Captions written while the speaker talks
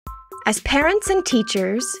As parents and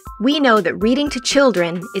teachers, we know that reading to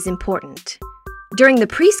children is important. During the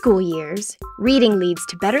preschool years, reading leads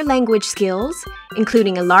to better language skills,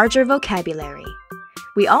 including a larger vocabulary.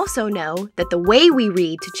 We also know that the way we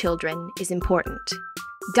read to children is important.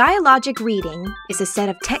 Dialogic reading is a set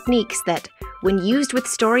of techniques that, when used with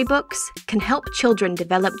storybooks, can help children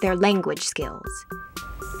develop their language skills.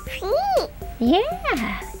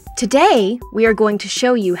 Yeah! Today, we are going to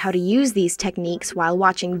show you how to use these techniques while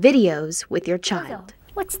watching videos with your child.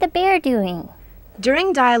 What's the bear doing?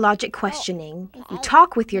 During dialogic questioning, you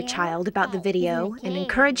talk with your child about the video and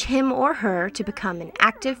encourage him or her to become an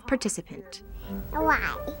active participant. Why?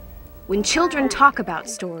 When children talk about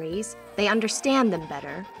stories, they understand them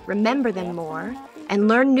better, remember them more, and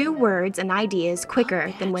learn new words and ideas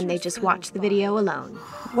quicker than when they just watch the video alone.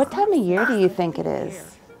 What time of year do you think it is?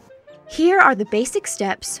 Here are the basic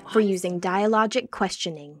steps for using dialogic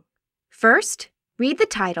questioning. First, read the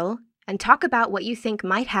title and talk about what you think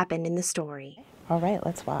might happen in the story. All right,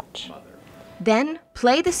 let's watch. Then,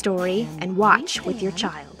 play the story and watch with your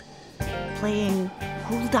child. Playing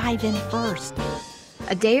Who'll Dive In First?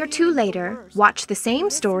 A day or two later, watch the same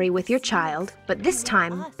story with your child, but this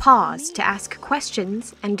time, pause to ask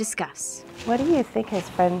questions and discuss. What do you think his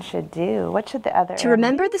friend should do? What should the other... To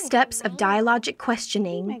remember the steps of dialogic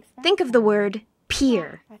questioning, think of the word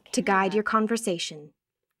peer to guide your conversation.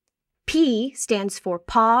 P stands for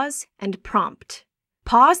pause and prompt.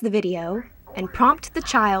 Pause the video and prompt the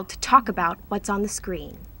child to talk about what's on the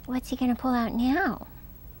screen. What's he gonna pull out now?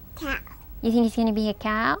 Cow. You think it's gonna be a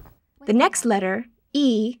cow? The next letter,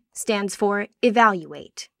 E, stands for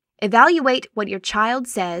evaluate. Evaluate what your child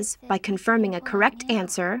says by confirming a correct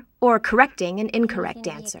answer or correcting an incorrect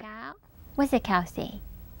answer. What's a cow say?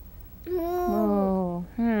 Moo.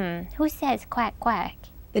 Who says quack quack?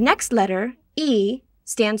 The next letter, E,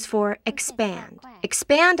 stands for expand.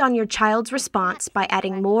 Expand on your child's response by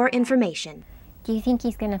adding more information. Do you think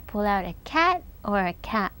he's gonna pull out a cat or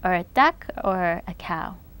a duck or a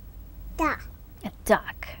cow? Duck. A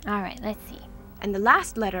duck. All right, let's see. And the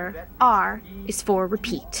last letter, R, is for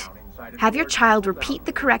repeat. Have your child repeat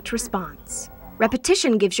the correct response.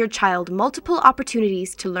 Repetition gives your child multiple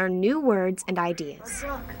opportunities to learn new words and ideas.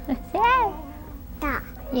 Duck.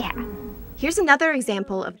 Yeah. Here's another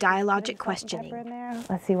example of dialogic questioning.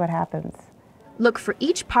 Let's see what happens. Look for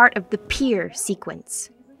each part of the peer sequence.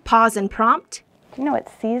 Pause and prompt. Do you know what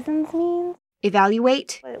seasons means?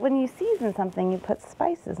 Evaluate. When you season something, you put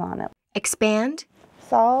spices on it. Expand.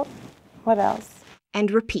 Salt. What else?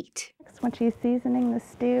 And repeat. When she's seasoning the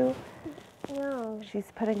stew, No.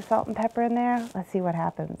 she's putting salt and pepper in there. Let's see what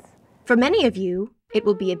happens. For many of you, it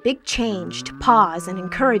will be a big change to pause and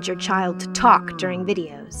encourage your child to talk during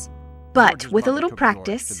videos. But with a little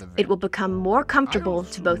practice, it will become more comfortable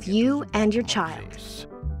to both you and your child.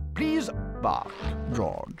 Please bark,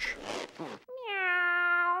 George.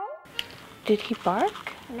 Did he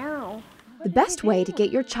bark? No. The best way to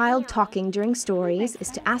get your child talking during stories is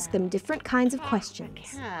to ask them different kinds of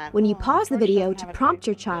questions. When you pause the video to prompt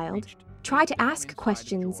your child, try to ask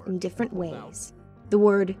questions in different ways. The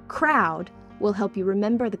word crowd will help you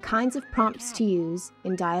remember the kinds of prompts to use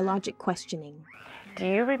in dialogic questioning. Do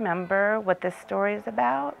you remember what this story is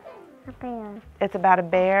about? A bear. It's about a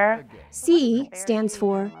bear. C stands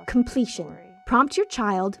for completion. Prompt your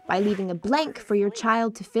child by leaving a blank for your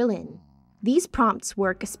child to fill in. These prompts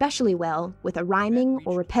work especially well with a rhyming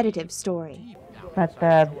or repetitive story. But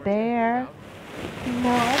the bear,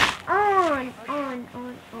 On.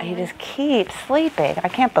 he just keeps sleeping. I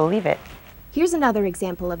can't believe it. Here's another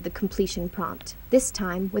example of the completion prompt, this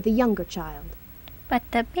time with a younger child. But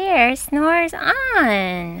the bear snores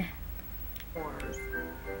on.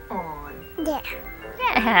 There.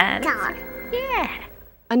 Yeah. Dog. Yeah.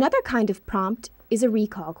 Another kind of prompt is a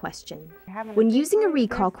recall question. When using a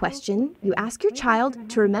recall question, you ask your child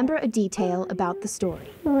to remember a detail about the story.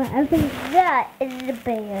 Well, I think that is the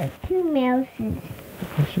bear. 2 mouses.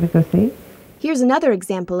 Should we go see? Here's another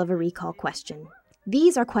example of a recall question.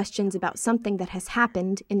 These are questions about something that has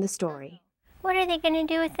happened in the story. What are they gonna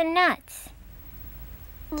do with the nuts?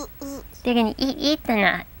 They're gonna eat the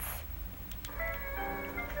nuts.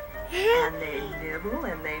 And they nibble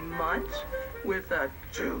and they munch with a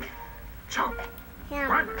chew, chomp,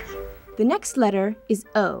 crunch. The next letter is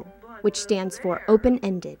O, which stands for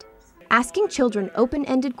open-ended. Asking children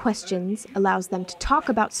open-ended questions allows them to talk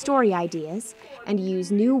about story ideas and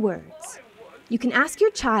use new words. You can ask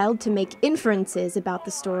your child to make inferences about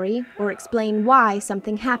the story or explain why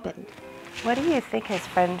something happened. What do you think his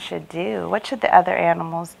friend should do? What should the other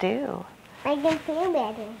animals do? Make him feel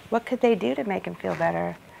better. What could they do to make him feel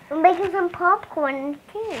better? I'm making some popcorn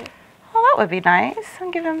too. Well, that would be nice.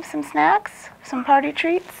 And give him some snacks, some party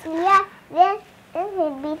treats. Yeah, this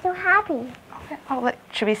would be so happy. Okay. Oh,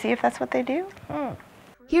 should we see if that's what they do?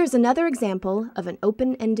 Here's another example of an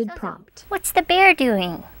open-ended prompt. What's the bear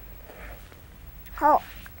doing? Oh,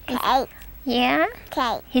 okay. Yeah?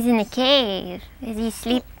 Okay. He's in the cave. Is he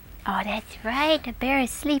sleep? Oh, that's right. The bear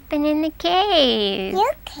is sleeping in the cave.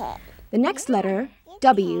 Okay. The next letter,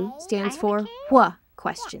 W, stands for what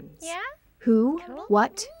questions. Yeah? Who, Cool.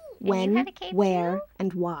 what, you when, had a cave where, too?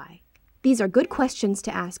 and why. These are good questions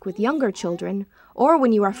to ask with younger children or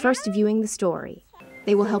when you are first viewing the story.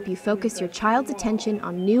 They will help you focus your child's attention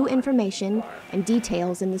on new information and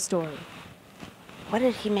details in the story. What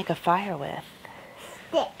did he make a fire with?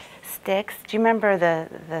 Sticks. Sticks. Do you remember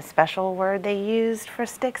the special word they used for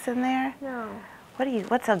sticks in there? No.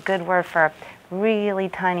 What's a good word for really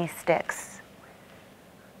tiny sticks?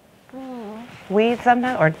 Weeds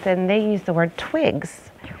sometimes, or then they use the word twigs.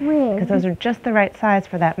 Because those are just the right size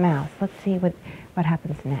for that mouse. Let's see what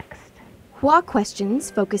happens next. What questions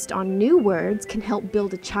focused on new words can help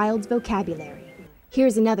build a child's vocabulary.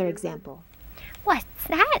 Here's another example. What's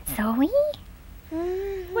that, Zoe?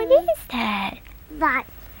 What is that? But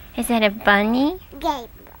Is that a bunny? game.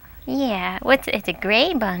 Yeah. It's a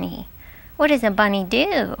gray bunny. What does a bunny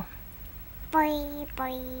do? Boing,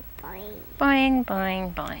 boing, boing. Boing,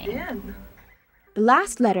 boing, boing. Then, The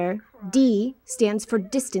last letter, D, stands for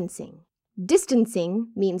distancing. Distancing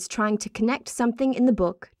means trying to connect something in the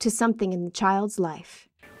book to something in the child's life.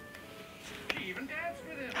 Do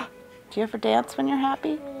you ever dance when you're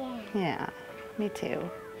happy? Yeah, me too.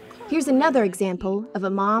 Here's another example of a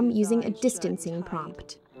mom using a distancing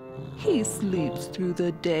prompt. He sleeps through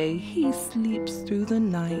the day, he sleeps through the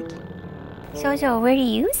night. So where do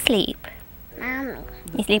you sleep? Mommy.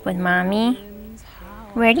 You sleep with Mommy?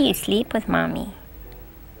 Where do you sleep with Mommy?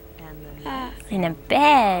 In a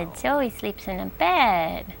bed. Zoe sleeps in a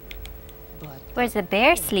bed. Where's the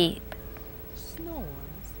bear sleep?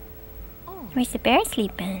 Where's the bear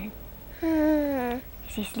sleeping? Is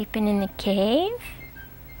he sleeping in the cave?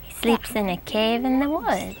 He sleeps in a cave in the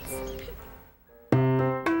woods.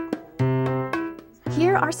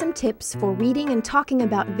 Here are some tips for reading and talking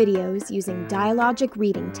about videos using dialogic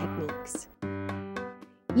reading techniques.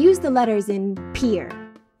 Use the letters in PEER,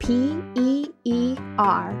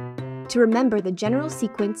 P-E-E-R, to remember the general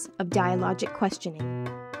sequence of dialogic questioning.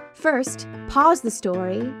 First, pause the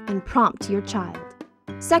story and prompt your child.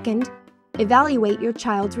 Second, evaluate your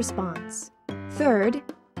child's response. Third,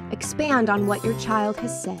 expand on what your child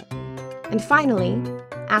has said. And finally,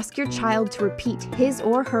 ask your child to repeat his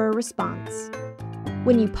or her response.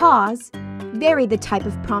 When you pause, vary the type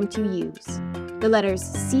of prompt you use. The letters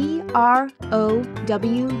C, R, O,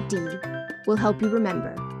 W, D will help you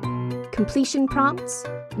remember. Completion prompts,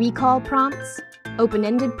 recall prompts,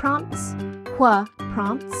 open-ended prompts, what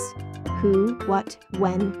prompts, who, what,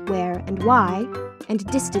 when, where, and why, and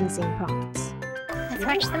distancing prompts. Let's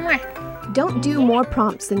watch some more. Don't do more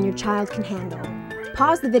prompts than your child can handle.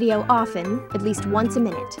 Pause the video often, at least once a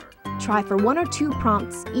minute. Try for 1 or 2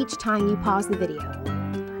 prompts each time you pause the video.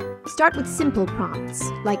 Start with simple prompts,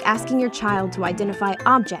 like asking your child to identify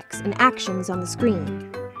objects and actions on the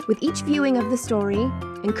screen. With each viewing of the story,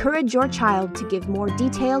 encourage your child to give more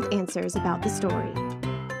detailed answers about the story.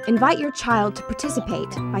 Invite your child to participate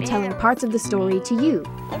by telling parts of the story to you.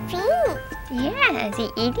 It's eating. Yeah, is he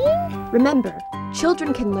eating? Remember,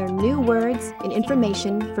 children can learn new words and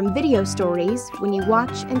information from video stories when you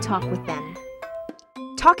watch and talk with them.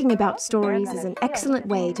 Talking about stories is an excellent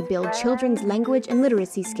way to build children's language and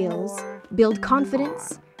literacy skills, build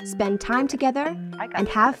confidence, spend time together, and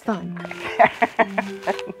have fun.